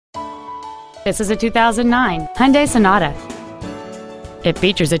This is a 2009 Hyundai Sonata. It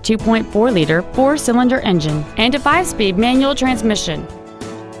features a 2.4-liter four-cylinder engine and a 5-speed manual transmission.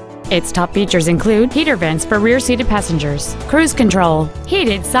 Its top features include heater vents for rear-seated passengers, cruise control,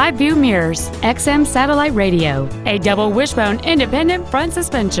 heated side-view mirrors, XM satellite radio, a double wishbone independent front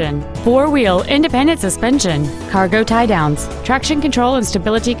suspension, four-wheel independent suspension, cargo tie-downs, traction control and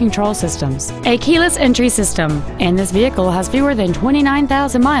stability control systems, a keyless entry system, and this vehicle has fewer than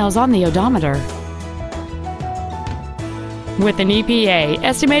 29,000 miles on the odometer. With an EPA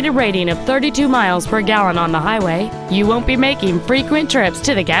estimated rating of 32 miles per gallon on the highway, you won't be making frequent trips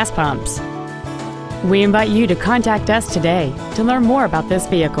to the gas pumps. We invite you to contact us today to learn more about this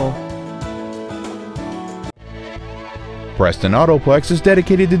vehicle. Preston Autoplex is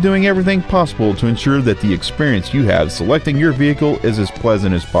dedicated to doing everything possible to ensure that the experience you have selecting your vehicle is as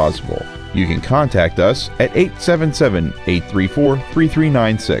pleasant as possible. You can contact us at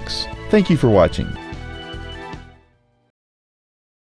 877-834-3396. Thank you for watching.